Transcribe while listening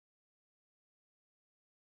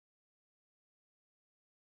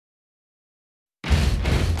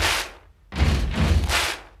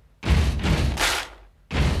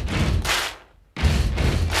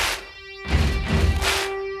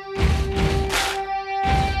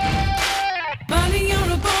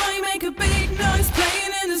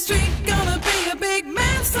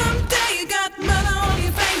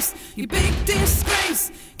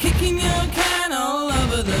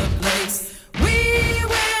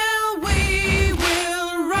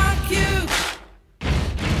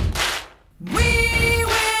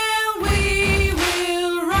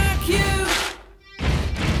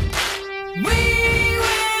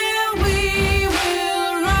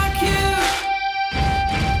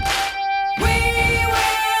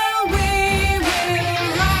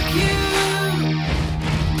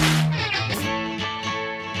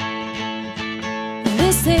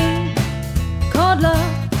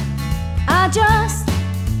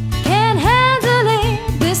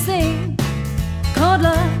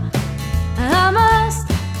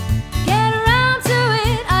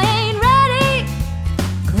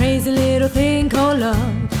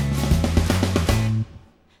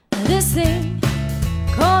this thing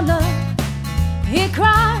called love. It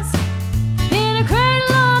cries in a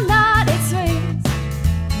cradle all night. It swings,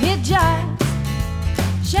 it jives,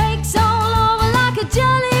 shakes all over like a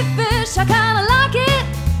jellyfish. I kinda like it,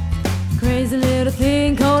 crazy little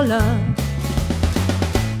thing called love.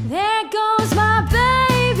 There goes my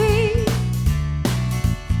baby.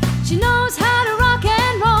 She knows how to rock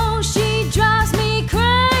and roll. She drives me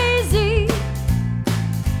crazy.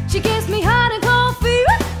 She gives me hot and cold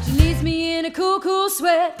fever. She leaves me in a cool, cool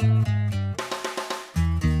sweat.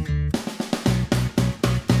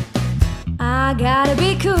 I gotta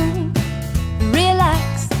be cool, relax,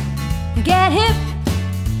 and get hip,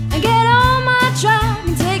 and get on my track,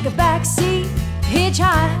 and take a backseat,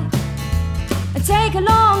 hitchhike, and take a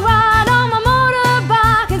long ride on my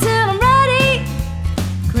motorbike until I'm ready.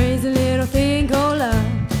 Crazy little thing called love.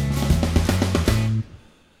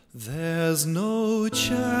 There's no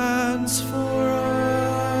chance for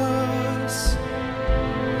us.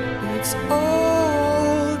 It's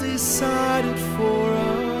all decided for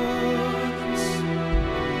us.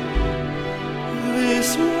 This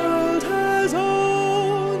world has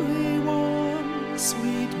only one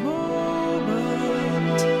sweet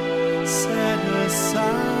moment set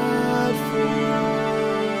aside for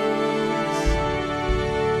us.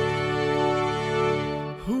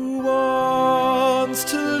 Who wants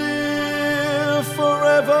to live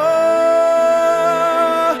forever?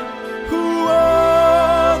 Who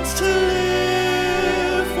wants to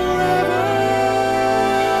live forever?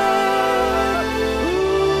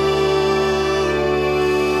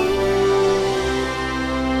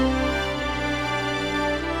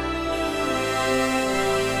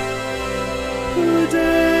 Who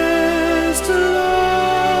dares to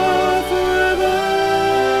love forever?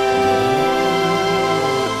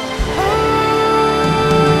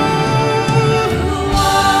 Who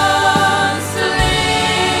wants to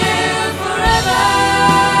live forever?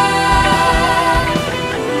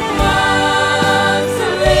 Who wants to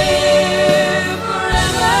live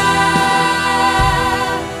forever?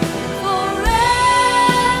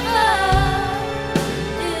 Forever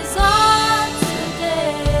is ours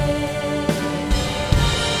today.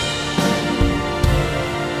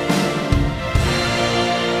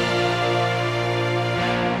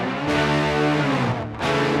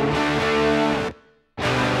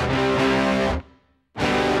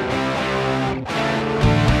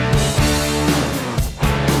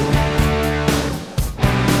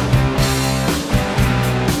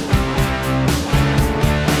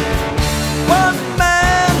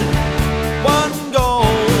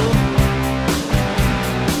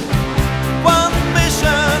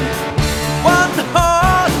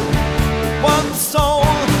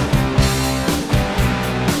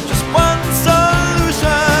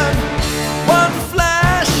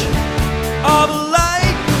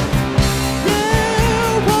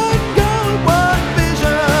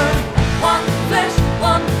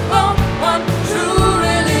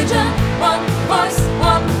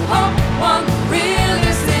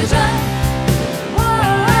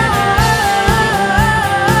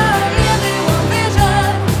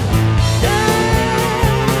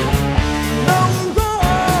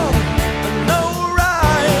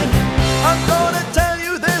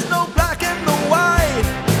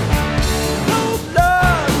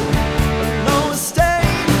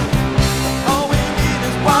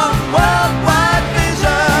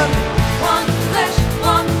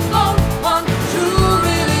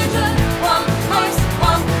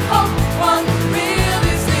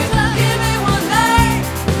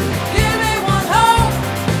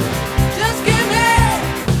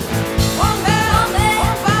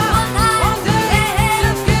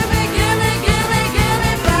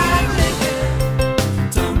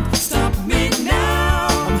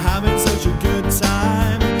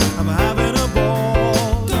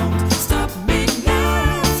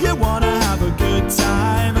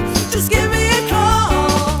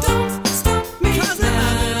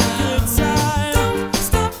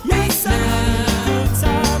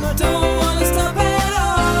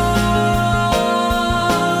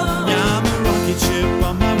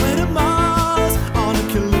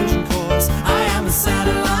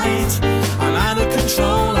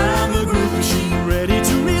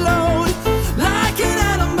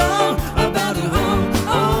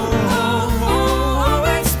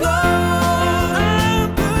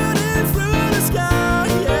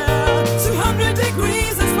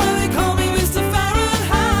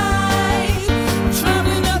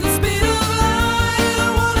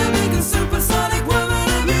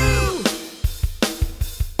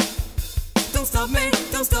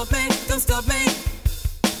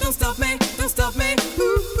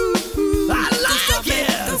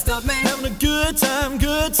 good time,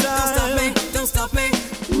 good time. Don't stop me, don't stop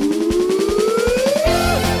me.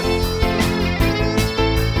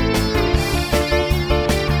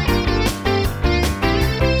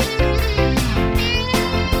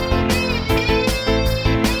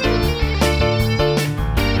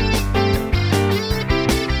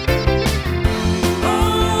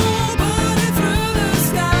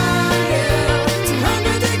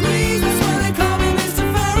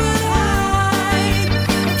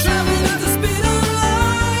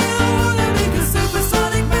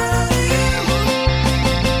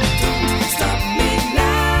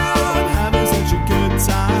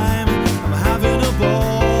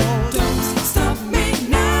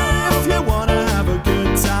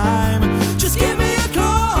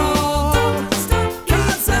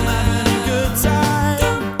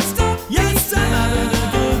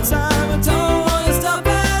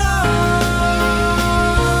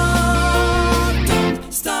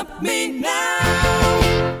 Me now.